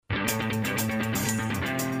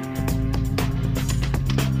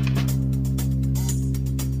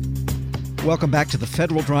Welcome back to the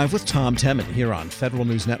Federal Drive with Tom Temin here on Federal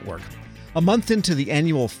News Network. A month into the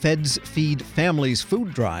annual Feds Feed Families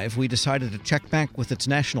food drive, we decided to check back with its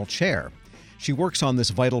national chair. She works on this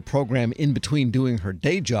vital program in between doing her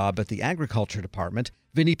day job at the Agriculture Department.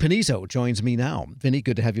 Vinnie Panizo joins me now. Vinnie,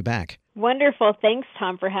 good to have you back. Wonderful. Thanks,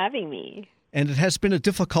 Tom, for having me. And it has been a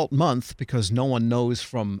difficult month because no one knows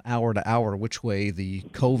from hour to hour which way the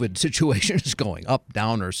COVID situation is going, up,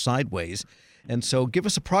 down, or sideways. And so give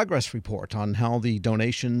us a progress report on how the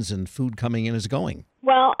donations and food coming in is going.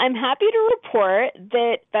 Well, I'm happy to report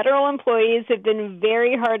that federal employees have been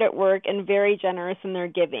very hard at work and very generous in their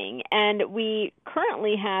giving. And we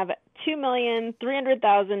currently have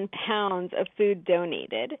 2,300,000 pounds of food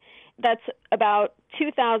donated. That's about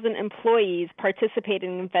 2,000 employees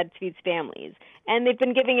participating in Feds Feeds Families. And they've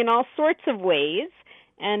been giving in all sorts of ways.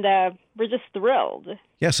 And we're just thrilled.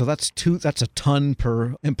 Yeah, so that's a ton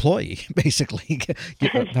per employee, basically.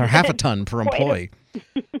 Or half a ton per employee.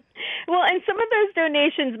 Well, and some of those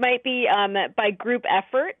donations might be by group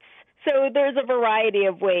efforts. So there's a variety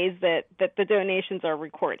of ways that the donations are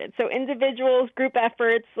recorded. So individuals, group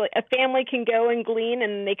efforts, like a family can go and glean,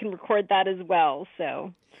 and they can record that as well.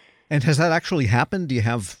 So. And has that actually happened? Do you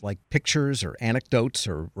have like pictures or anecdotes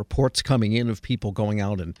or reports coming in of people going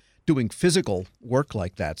out and doing physical work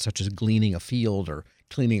like that, such as gleaning a field or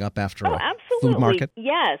cleaning up after a food market?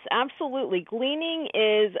 Yes, absolutely. Gleaning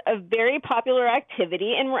is a very popular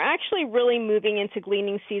activity, and we're actually really moving into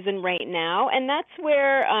gleaning season right now. And that's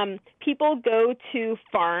where people go to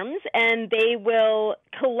farms and they will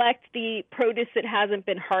collect the produce that hasn't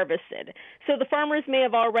been harvested. So the farmers may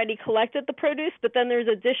have already collected the produce, but then there's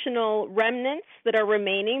additional remnants that are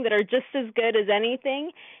remaining that are just as good as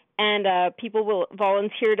anything. And people will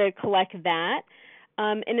volunteer to collect that.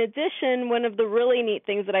 In addition, one of the really neat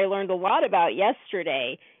things that I learned a lot about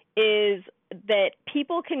yesterday is that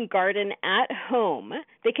people can garden at home.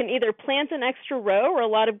 They can either plant an extra row, or a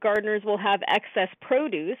lot of gardeners will have excess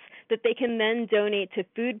produce that they can then donate to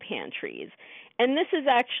food pantries. And this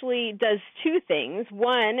does two things.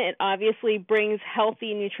 One, it obviously brings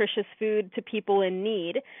healthy, nutritious food to people in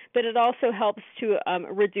need, but it also helps to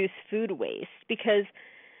reduce food waste, because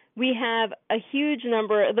we have a huge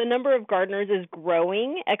the number of gardeners is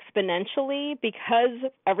growing exponentially because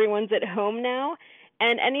everyone's at home now,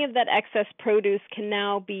 and any of that excess produce can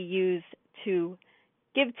now be used to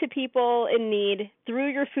give to people in need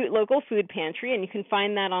through your local food pantry, and you can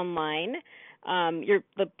find that online.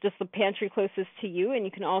 Just the pantry closest to you, and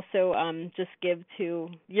you can also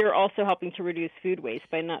you're also helping to reduce food waste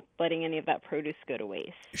by not letting any of that produce go to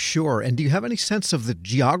waste. Sure. And do you have any sense of the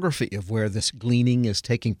geography of where this gleaning is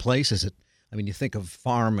taking place? You think of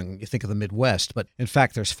farm and you think of the Midwest, but in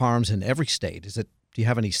fact, there's farms in every state. Do you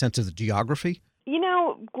have any sense of the geography?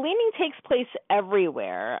 Gleaning takes place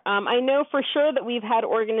everywhere. I know for sure that we've had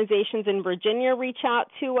organizations in Virginia reach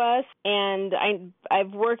out to us, and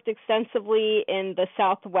I've worked extensively in the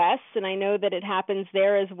Southwest, and I know that it happens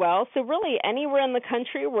there as well. So really, anywhere in the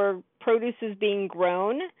country where produce is being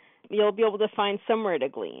grown, you'll be able to find somewhere to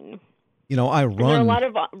glean. There are a lot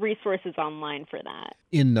of resources online for that.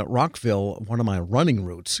 In Rockville, one of my running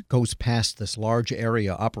routes goes past this large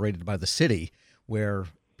area operated by the city where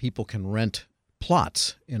people can rent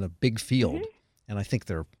plots in a big field. Mm-hmm. And I think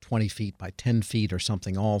they're 20 feet by 10 feet or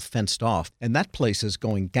something, all fenced off. And that place is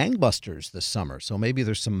going gangbusters this summer. So maybe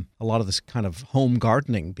there's a lot of this kind of home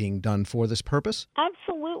gardening being done for this purpose?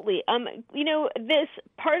 Absolutely. This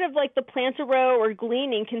part of like the plant a row or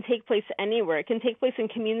gleaning can take place anywhere. It can take place in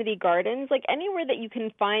community gardens, like anywhere that you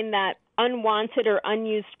can find that unwanted or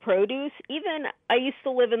unused produce. Even I used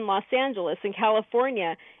to live in Los Angeles in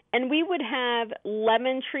California, and we would have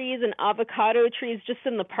lemon trees and avocado trees just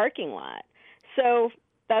in the parking lot. So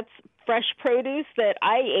that's fresh produce that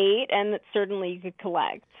I ate and that certainly you could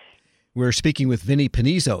collect. We're speaking with Vinnie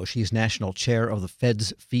Panizo. She's national chair of the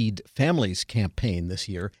Feds Feed Families campaign this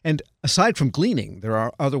year. And aside from gleaning, there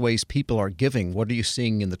are other ways people are giving. What are you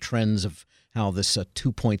seeing in the trends of how this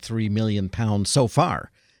 2.3 million pounds so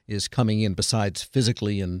far is coming in besides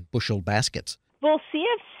physically in bushel baskets? Well,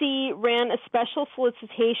 CFC ran a special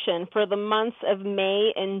solicitation for the months of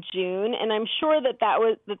May and June, and I'm sure that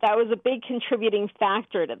was a big contributing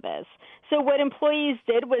factor to this. So what employees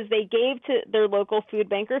did was they gave to their local food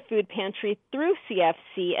bank or food pantry through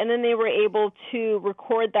CFC, and then they were able to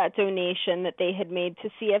record that donation that they had made to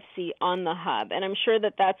CFC on the hub. And I'm sure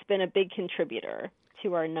that that's been a big contributor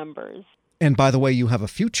to our numbers. And by the way, you have a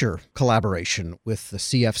future collaboration with the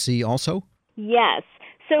CFC also? Yes.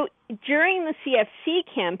 So during the CFC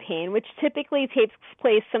campaign, which typically takes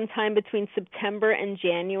place sometime between September and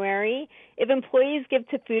January, if employees give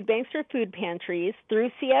to food banks or food pantries through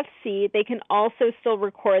CFC, they can also still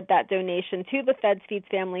record that donation to the Feds Feeds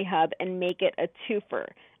Family Hub and make it a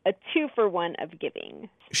two-for-one of giving.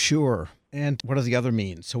 Sure. And what are the other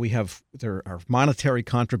means? So there are monetary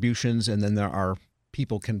contributions, and then there are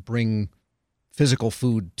people can bring physical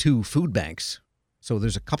food to food banks. So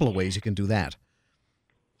there's a couple of ways you can do that.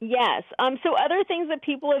 Yes. So other things that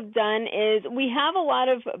people have done is we have a lot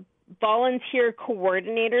of volunteer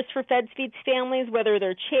coordinators for Feds Feeds Families, whether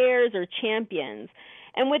they're chairs or champions.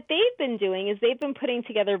 And what they've been doing is they've been putting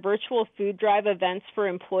together virtual food drive events for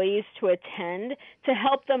employees to attend to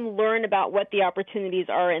help them learn about what the opportunities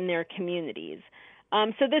are in their communities.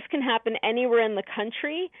 So this can happen anywhere in the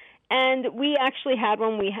country. And we actually had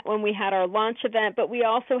one when we had our launch event, but we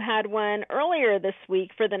also had one earlier this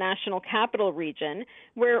week for the National Capital Region,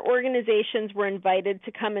 where organizations were invited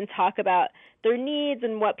to come and talk about their needs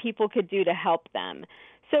and what people could do to help them.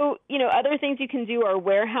 So, other things you can do are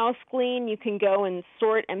warehouse glean. You can go and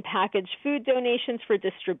sort and package food donations for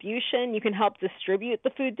distribution. You can help distribute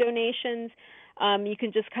the food donations. You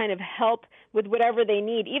can just kind of help with whatever they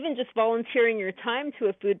need, even just volunteering your time to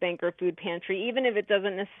a food bank or food pantry, even if it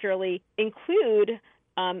doesn't necessarily include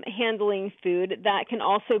handling food, that can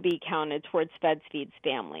also be counted towards Feds Feeds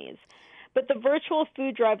Families. But the virtual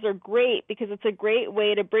food drives are great because it's a great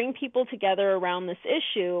way to bring people together around this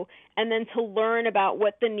issue and then to learn about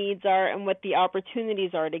what the needs are and what the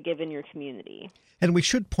opportunities are to give in your community. And we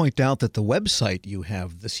should point out that the website you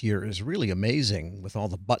have this year is really amazing with all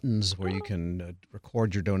the buttons where you can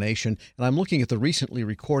record your donation. And I'm looking at the recently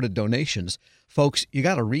recorded donations. Folks, you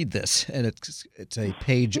got to read this. And it's a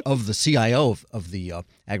page of the CIO of the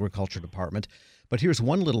Agriculture Department. But here's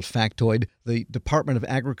one little factoid. The Department of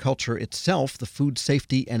Agriculture itself, the Food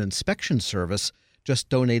Safety and Inspection Service, just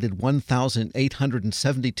donated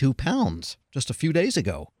 1,872 pounds just a few days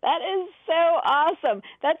ago. That is so awesome.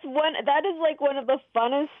 That is like one of the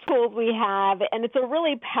funnest tools we have, and it's a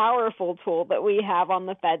really powerful tool that we have on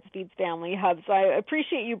the Feds Feeds Family Hub. So I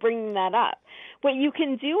appreciate you bringing that up. What you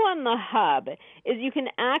can do on the hub is you can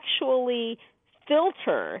actually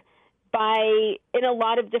filter in a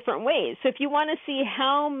lot of different ways. So if you want to see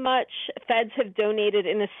how much feds have donated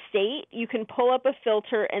in a state, you can pull up a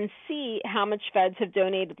filter and see how much feds have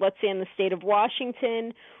donated, let's say in the state of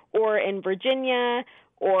Washington or in Virginia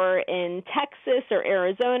or in Texas or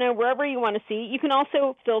Arizona, wherever you want to see. You can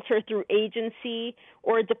also filter through agency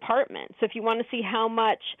or department. So if you want to see how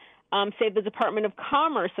much say the Department of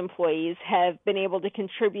Commerce employees have been able to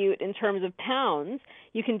contribute in terms of pounds,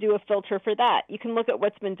 you can do a filter for that. You can look at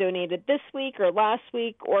what's been donated this week or last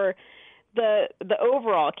week or the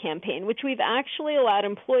overall campaign, which we've actually allowed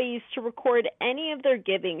employees to record any of their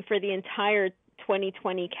giving for the entire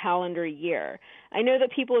 2020 calendar year. I know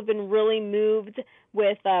that people have been really moved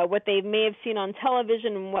with what they may have seen on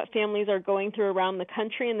television and what families are going through around the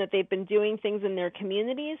country and that they've been doing things in their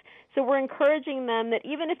communities. So we're encouraging them that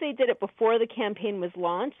even if they did it before the campaign was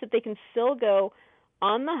launched, that they can still go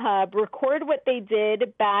on the hub, record what they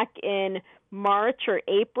did back in March or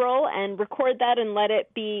April, and record that and let it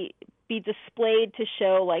be displayed to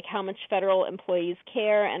show like how much federal employees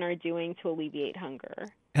care and are doing to alleviate hunger.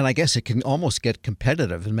 And I guess it can almost get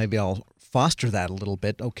competitive, and maybe I'll foster that a little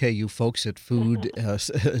bit. Okay, you folks at Food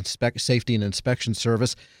Safety and Inspection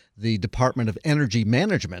Service, the Department of Energy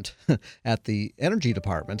Management at the Energy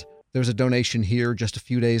Department, there's a donation here just a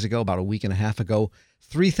few days ago, about a week and a half ago,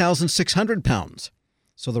 3,600 pounds.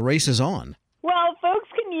 So the race is on. Well, folks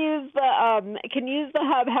can use the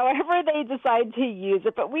hub however they decide to use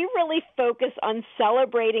it, but we really focus on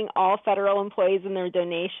celebrating all federal employees and their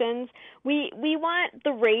donations. We want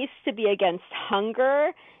the race to be against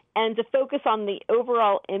hunger and to focus on the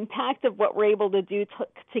overall impact of what we're able to do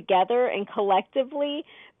together and collectively.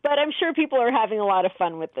 But I'm sure people are having a lot of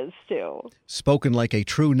fun with this, too. Spoken like a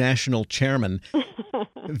true national chairman.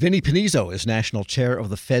 Vinnie Pennizzo is national chair of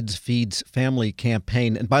the Feds Feeds Family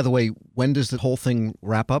Campaign. And by the way, when does the whole thing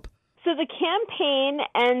wrap up? So the campaign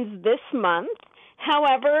ends this month.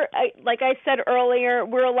 However, like I said earlier,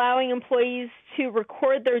 we're allowing employees to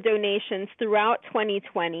record their donations throughout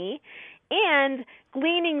 2020. And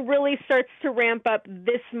gleaning really starts to ramp up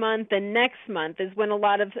this month, and next month is when a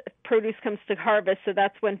lot of produce comes to harvest. So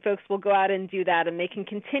that's when folks will go out and do that, and they can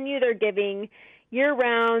continue their giving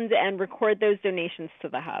year-round and record those donations to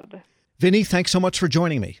the hub. Vinnie, thanks so much for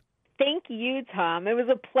joining me. Thank you, Tom. It was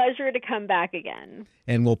a pleasure to come back again.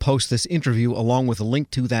 And we'll post this interview along with a link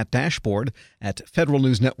to that dashboard at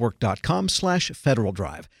federalnewsnetwork.com/Federal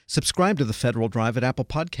Drive. Subscribe to the Federal Drive at Apple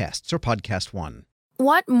Podcasts or Podcast One.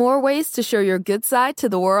 Want more ways to show your good side to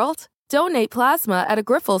the world? Donate plasma at a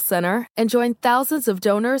Grifols Center and join thousands of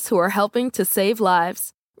donors who are helping to save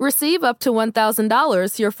lives. Receive up to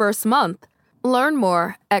 $1,000 your first month. Learn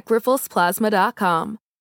more at grifolsplasma.com.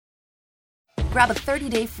 Grab a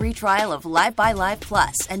 30-day free trial of Live by Live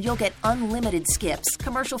Plus, and you'll get unlimited skips,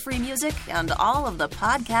 commercial-free music, and all of the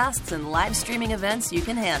podcasts and live streaming events you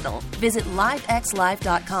can handle. Visit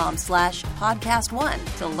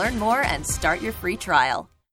livexlive.com/podcast1 to learn more and start your free trial.